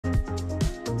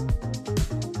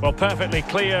Well, perfectly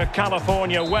clear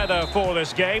California weather for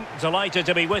this game. Delighted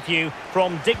to be with you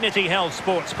from Dignity Health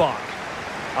Sports Park.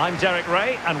 I'm Derek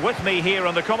Ray, and with me here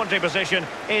on the commentary position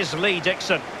is Lee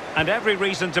Dixon. And every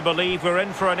reason to believe we're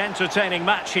in for an entertaining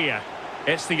match here.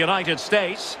 It's the United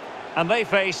States, and they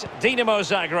face Dinamo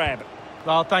Zagreb.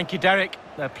 Well, thank you, Derek.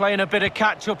 They're playing a bit of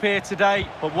catch-up here today,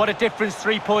 but what a difference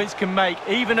 3 points can make.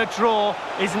 Even a draw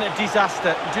isn't a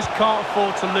disaster. You just can't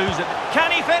afford to lose it.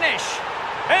 Can he finish?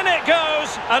 In it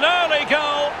goes! An early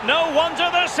goal. No wonder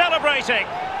they're celebrating.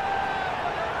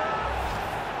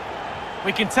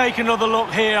 We can take another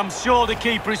look here. I'm sure the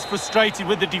keeper is frustrated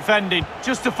with the defending.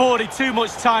 Just afforded too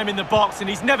much time in the box, and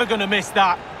he's never going to miss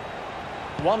that.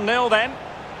 1-0 then.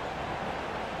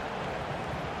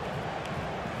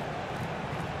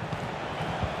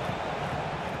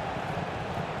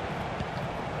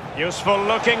 Useful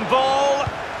looking ball.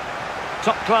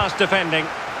 Top class defending.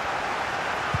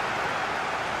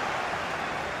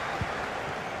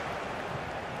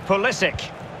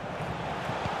 Pulisic.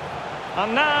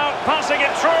 And now passing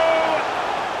it through.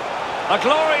 A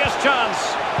glorious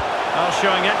chance. Well,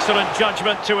 showing excellent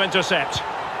judgment to intercept.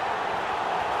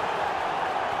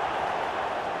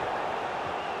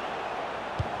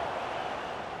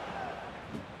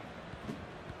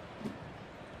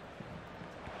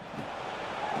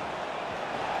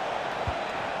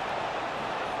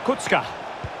 Kucka.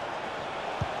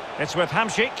 It's with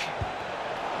Hamšík.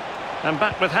 And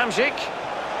back with Hamšík.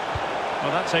 Well,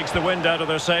 that takes the wind out of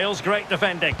their sails. Great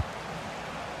defending.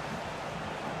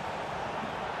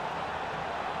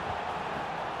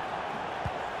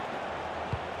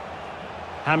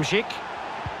 Hamšík.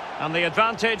 And the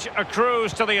advantage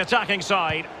accrues to the attacking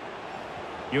side.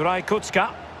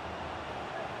 Kucka.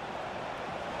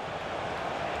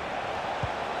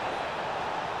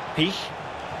 Pich.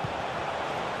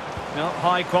 No,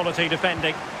 high quality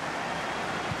defending.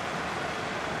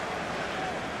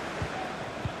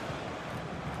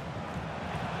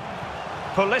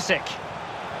 Pulisic.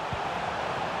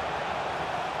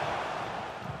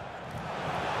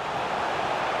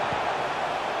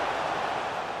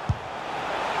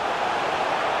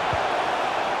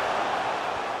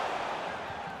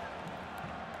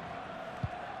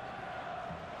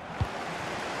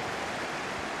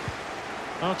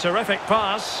 Oh, terrific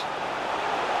pass.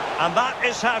 And that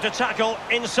is how to tackle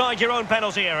inside your own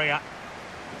penalty area.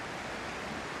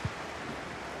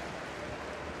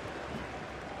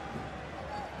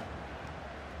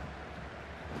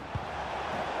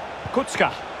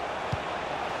 Kucka.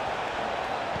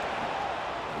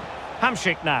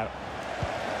 Hamšík now.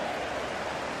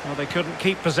 Well, they couldn't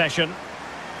keep possession.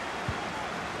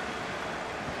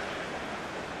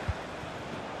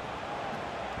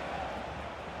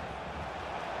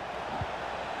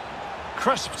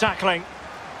 Crisp tackling.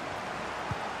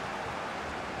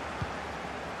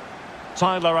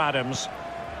 Tyler Adams.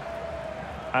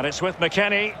 And it's with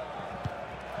McKennie.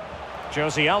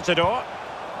 Josie Altidore.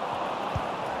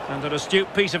 And an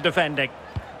astute piece of defending.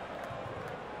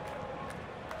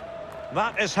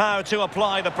 That is how to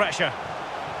apply the pressure.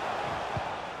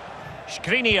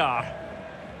 Skriniar.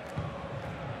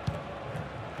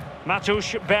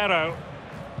 Matusz Bero.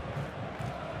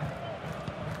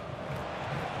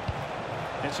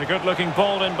 It's a good-looking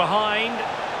ball in behind.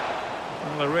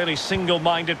 Well, a really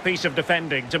single-minded piece of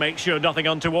defending to make sure nothing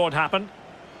untoward happened.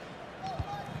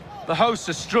 The hosts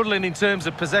are struggling in terms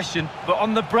of possession, but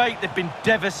on the break they've been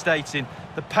devastating.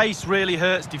 The pace really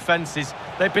hurts defences.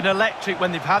 They've been electric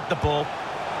when they've had the ball.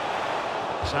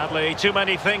 Sadly, too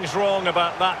many things wrong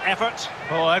about that effort.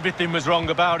 Oh, everything was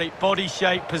wrong about it. Body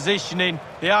shape, positioning,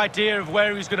 the idea of where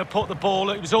he was going to put the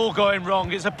ball, it was all going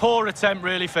wrong. It's a poor attempt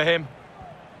really for him.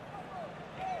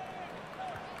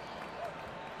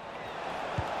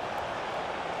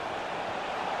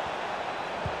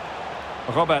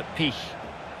 Robert Pich.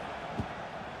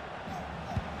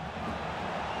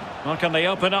 Well, can they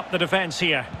open up the defence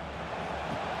here?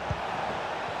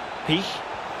 Pich.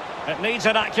 It needs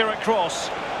an accurate cross.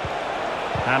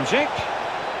 Hamšík.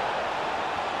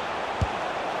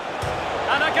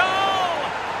 And a goal!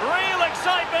 Real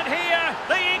excitement here.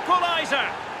 The equaliser.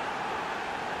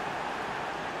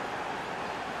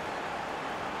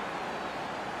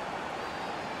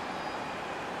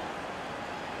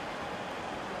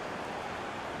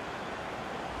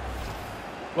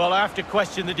 Well, I have to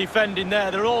question the defending there.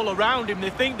 They're all around him. They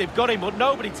think they've got him, but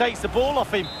nobody takes the ball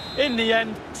off him. In the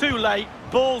end, too late.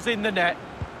 Ball's in the net.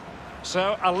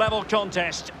 So, a level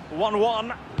contest.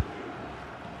 1-1.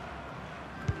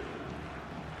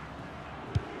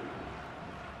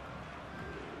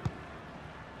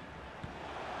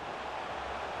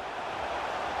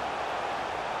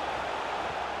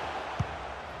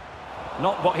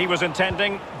 Not what he was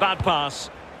intending. Bad pass.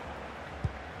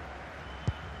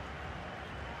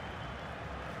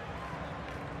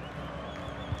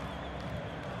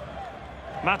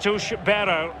 Matusz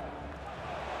Bero.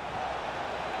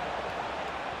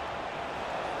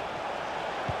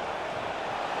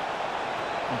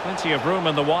 And plenty of room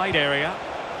in the wide area.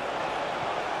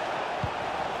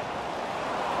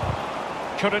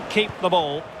 Couldn't keep the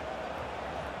ball.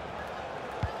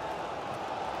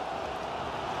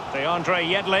 DeAndre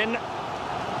Yedlin.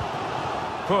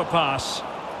 Poor pass.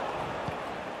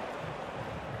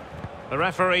 The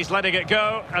referee's letting it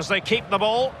go as they keep the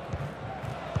ball.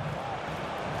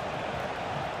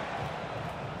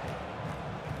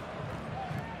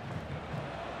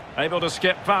 Able to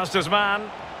skip past his man.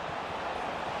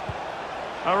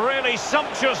 A really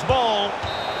sumptuous ball.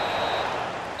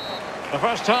 The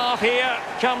first half here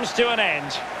comes to an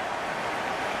end.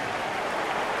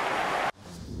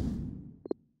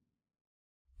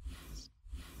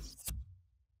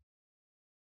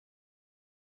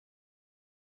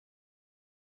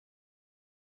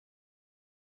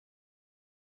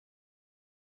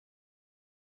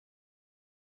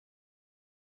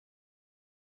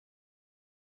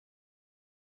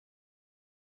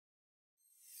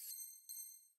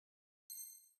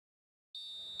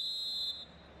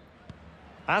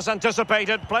 As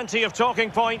anticipated, plenty of talking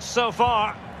points so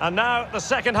far. And now the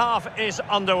second half is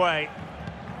underway.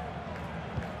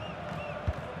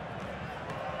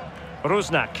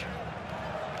 Rusnak.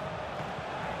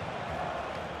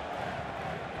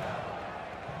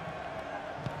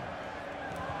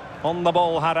 On the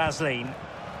ball, Haraslin.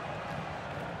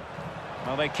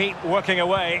 Well, they keep working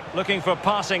away, looking for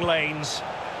passing lanes.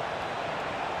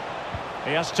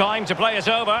 He has time to play it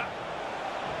over.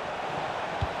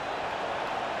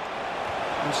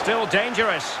 And still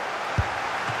dangerous.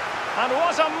 And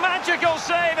what a magical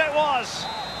save it was!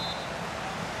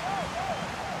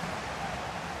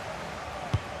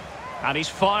 And he's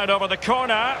fired over the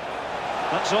corner.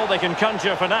 That's all they can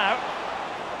conjure for now.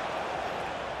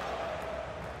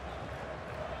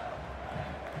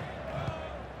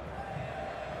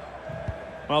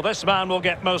 Well, this man will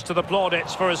get most of the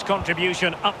plaudits for his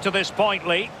contribution up to this point,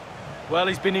 Lee. Well,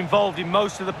 he's been involved in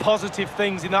most of the positive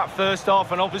things in that first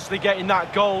half, and obviously getting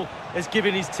that goal has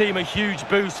given his team a huge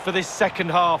boost for this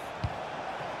second half.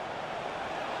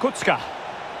 Kucka.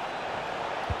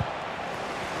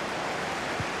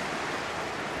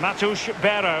 Matusz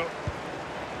Bero.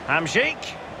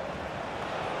 Hamšík.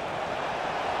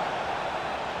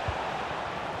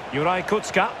 Juraj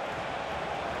Kucka.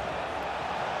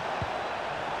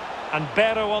 And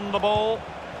Bero on the ball.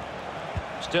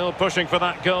 Still pushing for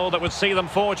that goal that would see them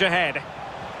forge ahead.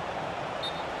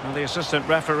 And the assistant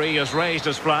referee has raised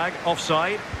his flag,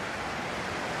 offside.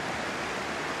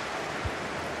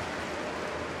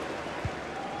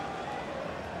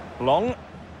 Long.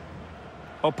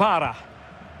 Opara.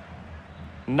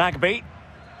 Nagby.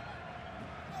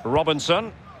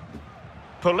 Robinson.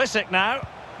 Pulisic now.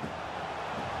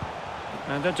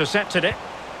 And intercepted it.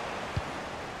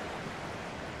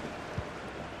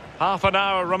 Half an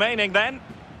hour remaining then.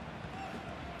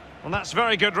 And that's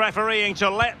very good refereeing to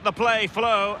let the play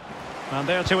flow. And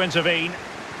there to intervene.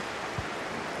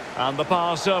 And the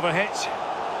pass overhit.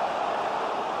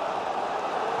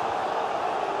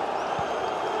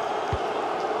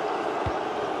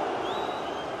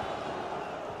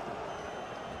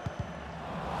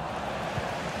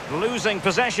 Losing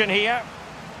possession here.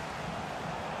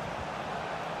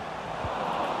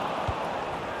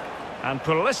 And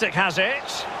Pulisic has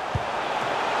it.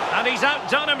 And he's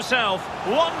outdone himself.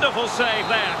 Wonderful save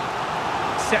there.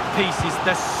 Set pieces,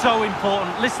 they're so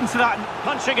important. Listen to that.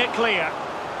 Punching it clear.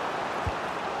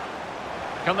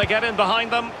 Can they get in behind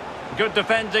them? Good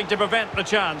defending to prevent the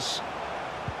chance.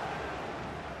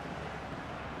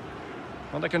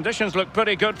 Well, the conditions look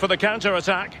pretty good for the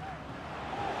counter-attack.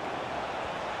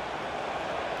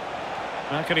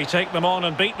 How can he take them on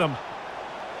and beat them?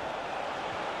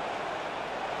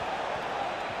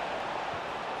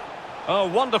 Oh,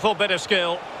 wonderful bit of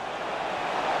skill.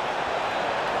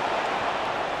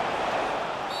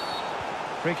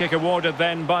 Free kick awarded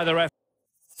then by the referee.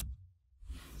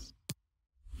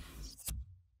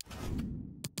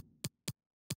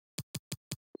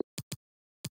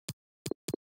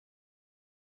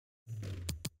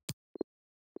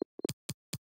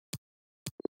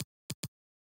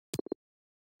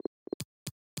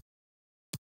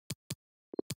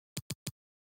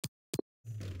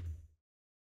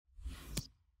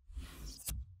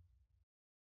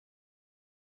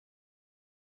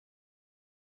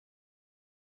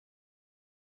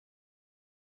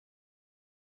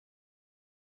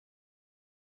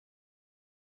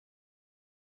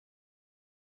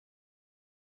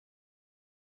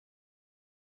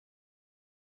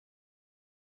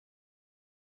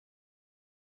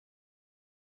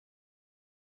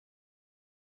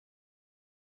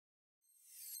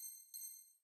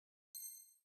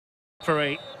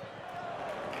 Referee.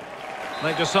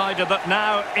 They've decided that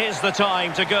now is the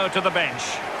time to go to the bench.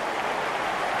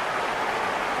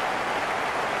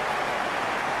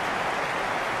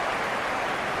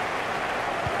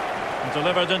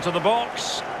 Delivered into the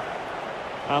box.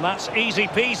 And that's easy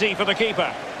peasy for the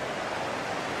keeper.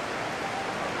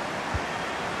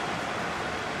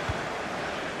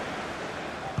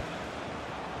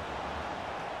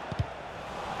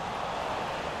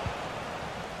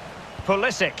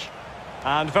 Pulisic.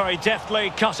 And very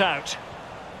deftly cut out.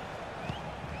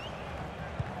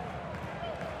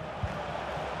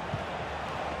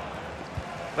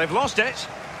 They've lost it.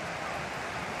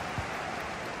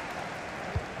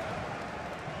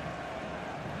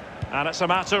 And it's a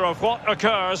matter of what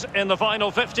occurs in the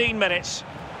final 15 minutes.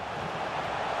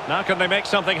 Now can they make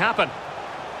something happen?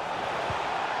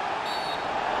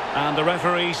 And the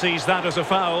referee sees that as a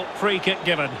foul. Free kick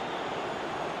given.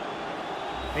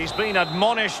 He's been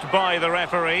admonished by the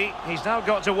referee. He's now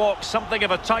got to walk something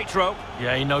of a tightrope.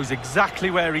 Yeah, he knows exactly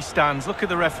where he stands. Look at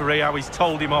the referee, how he's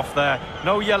told him off there.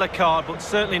 No yellow card, but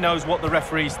certainly knows what the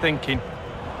referee's thinking.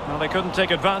 Well, they couldn't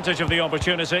take advantage of the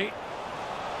opportunity.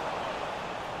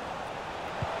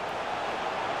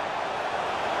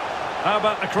 How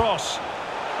about the cross?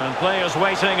 And players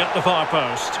waiting at the far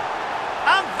post.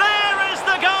 And there is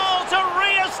the goal to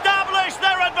re-establish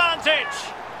their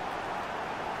advantage!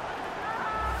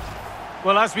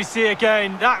 Well, as we see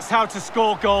again, that's how to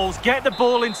score goals. Get the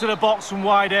ball into the box from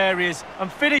wide areas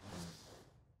and finish.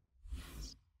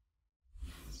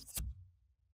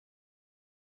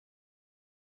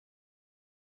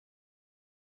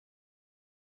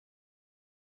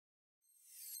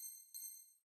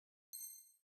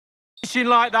 Finishing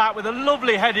like that with a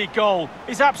lovely headed goal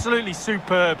is absolutely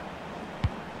superb.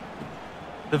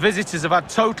 The visitors have had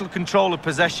total control of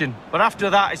possession, but after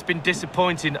that it's been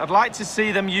disappointing. I'd like to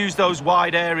see them use those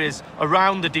wide areas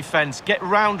around the defence, get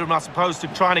round them as opposed to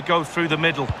trying to go through the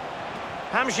middle.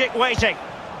 Hamšík waiting.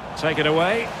 Take it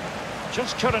away.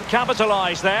 Just couldn't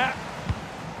capitalise there.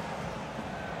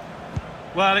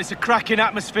 Well, it's a cracking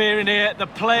atmosphere in here. The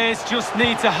players just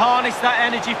need to harness that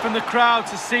energy from the crowd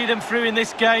to see them through in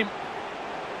this game.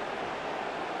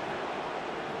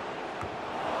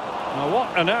 Now,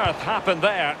 what on earth happened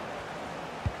there?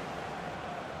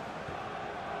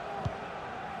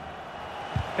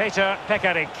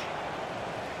 McKennie.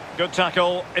 Good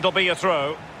tackle, it'll be a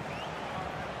throw.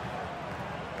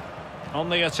 On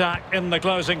the attack in the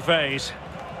closing phase.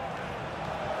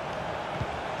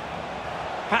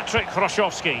 Patrick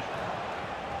Hrošovský.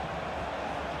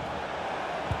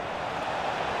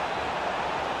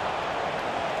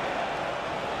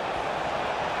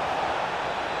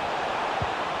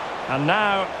 And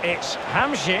now it's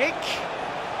Hamšík.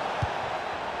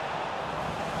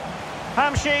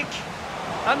 Hamšík.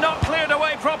 And not cleared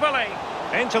away properly.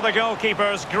 Into the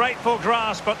goalkeeper's grateful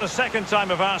grasp at the second time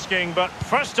of asking, but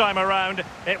first time around,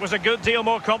 it was a good deal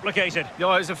more complicated.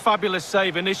 Yeah, it was a fabulous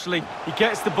save initially. He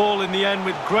gets the ball in the end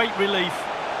with great relief.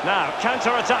 Now,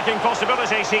 counter-attacking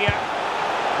possibilities here.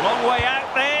 Long way out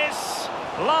this.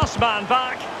 Last man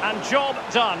back and job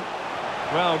done.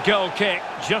 Well, goal kick,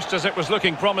 just as it was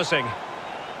looking promising.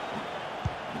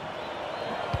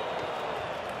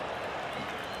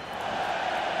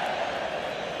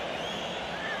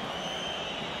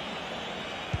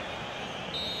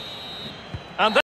 And